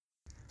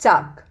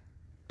चाक.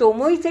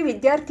 तोमोईचे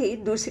विद्यार्थी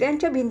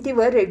दुसऱ्यांच्या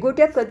भिंतीवर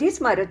रेघोट्या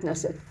कधीच मारत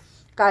नसत,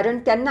 कारण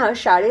त्यांना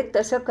शाळेत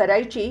तसं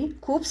करायची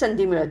खूप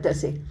संधी मिळत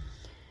असे.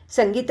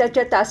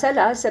 संगीताच्या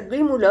तासाला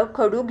सगळी मुलं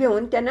खडू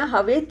घेऊन त्यांना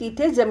हवे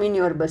तिथे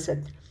जमिनीवर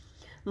बसत.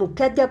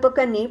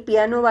 मुख्याध्यापकांनी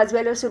पियानो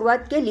वाजवायला सुरुवात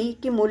केली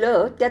की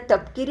मुलं त्या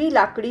तपकिरी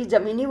लाकडी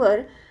जमिनीवर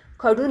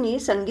खडूनी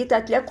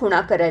संगीतातल्या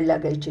खुणा करायला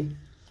लागायची.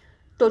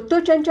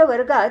 टोत्तोचानच्या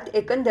वर्गात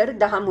एकंदर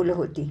 10 मुलं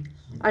होती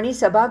आणि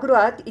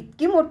सभागृहात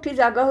इतकी मोठी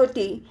जागा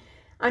होती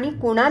आणि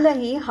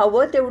कुणालाही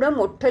हवं तेवढं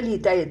मोठं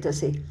लिहिता येत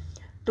असे.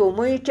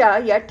 तोमोईच्या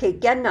या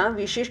ठेक्यांना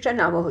विशिष्ट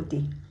नावं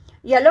होती.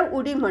 याला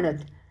उडी म्हणत,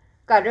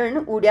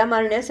 कारण उड्या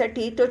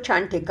मारण्यासाठी तो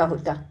छान ठेका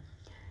होता.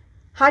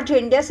 हा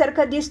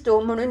झेंड्यासारखा दिसतो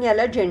म्हणून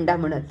याला झेंडा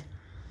म्हणत.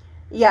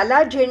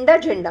 याला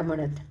झेंडा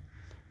म्हणत.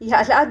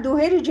 याला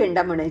दुहेरी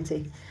झेंडा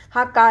म्हणायचे.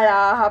 हा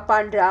काळा, हा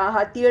पांढरा,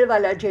 हा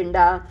तिळवाला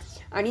झेंडा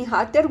आणि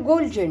हा तर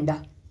गोल झेंडा.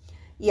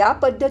 या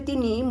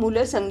पद्धतीने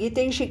मुलं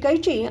संगीतही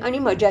शिकायची आणि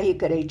मजाही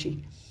करायची.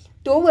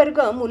 तो वर्ग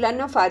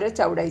मुलांना फारच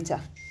आवडायचा.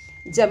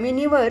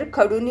 जमिनीवर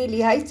खडूनी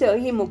लिहायचं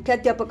ही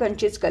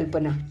मुख्याध्यापकांचीच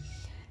कल्पना.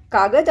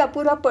 कागद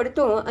अपुरा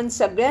पडतो आणि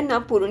सगळ्यांना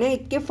पुरण्या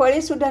इतके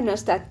फळेसुद्धा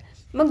नसतात,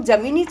 मग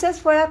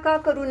जमिनीचाच फळा का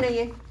करू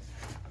नये?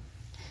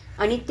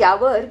 आणि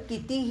त्यावर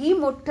कितीही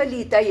मोठं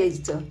लिहिता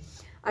यायचं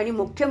आणि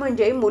मुख्य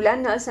म्हणजे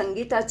मुलांना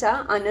संगीताचा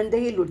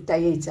आनंदही लुटता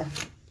यायचा.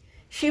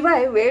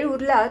 शिवाय वेळ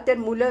उरला तर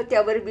मुलं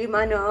त्यावर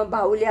विमानं,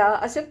 बाहुल्या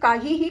असं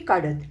काहीही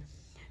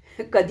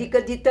काढत.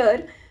 कधीकधी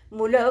तर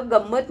मुलं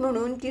गंमत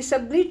म्हणून ती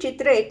सगळी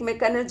चित्र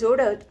एकमेकांना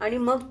जोडत आणि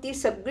मग ती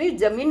सगळी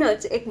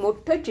जमीनच एक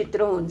मोठं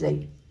चित्र होऊन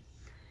जाईल.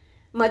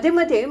 मध्ये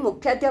मध्ये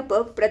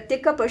मुख्याध्यापक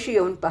प्रत्येकापाशी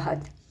येऊन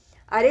पाहत.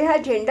 अरे, हा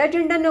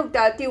झेंडा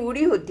नव्हता, ती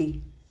उडी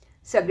होती.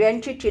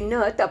 सगळ्यांची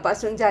चिन्ह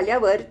तपासून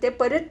झाल्यावर ते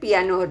परत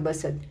पियानोवर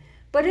बसत,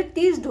 परत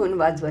तीच धून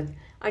वाजवत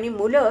आणि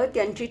मुलं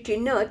त्यांची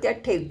चिन्ह त्या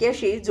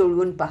ठेक्याशी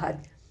जुळवून पाहत.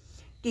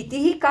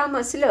 कितीही काम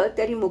असलं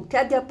तरी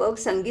मुख्याध्यापक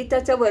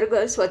संगीताचा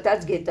वर्ग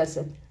स्वतःच घेत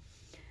असत.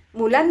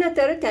 मुलांना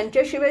तर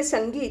त्यांच्याशिवाय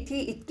संगीत ही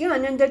इतकी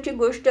आनंदाची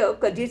गोष्ट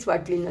कधीच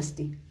वाटली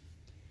नसती.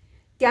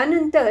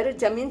 त्यानंतर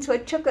जमीन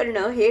स्वच्छ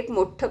करणं हे एक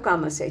मोठं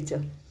काम असायचं.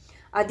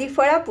 आधी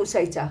फळा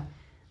पुसायचा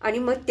आणि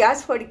मग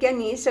त्याच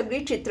फडक्यांनी सगळी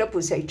चित्र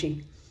पुसायची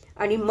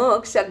आणि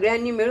मग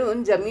सगळ्यांनी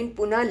मिळून जमीन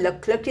पुन्हा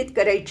लखलखीत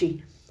करायची.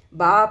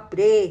 बाप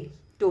रे,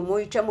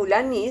 तोमोईच्या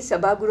मुलांनी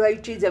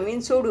सभागृहाची जमीन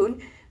सोडून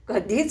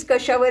कधीच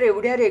कशावर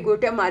एवढ्या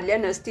रेघोट्या मारल्या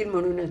नसतील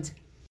म्हणूनच.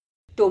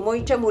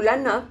 तोमोईच्या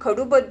मुलांना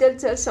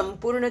खडूबद्दलचं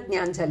संपूर्ण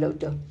ज्ञान झालं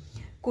होतं.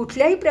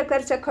 कुठल्याही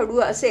प्रकारचा खडू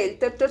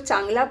असेल तर तो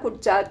चांगला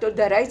कुठचा, तो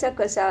धरायचा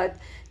कसा,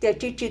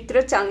 त्याची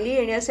चित्र चांगली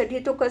येण्यासाठी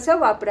तो कसा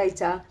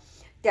वापरायचा,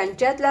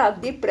 त्यांच्यातला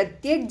अगदी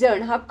प्रत्येक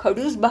जण हा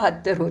खडूस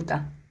बहाद्दर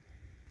होता.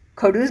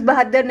 खडूस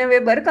बहाद्दर नव्हे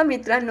बरं का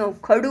मित्रांनो,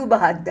 खडू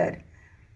बहाद्दर.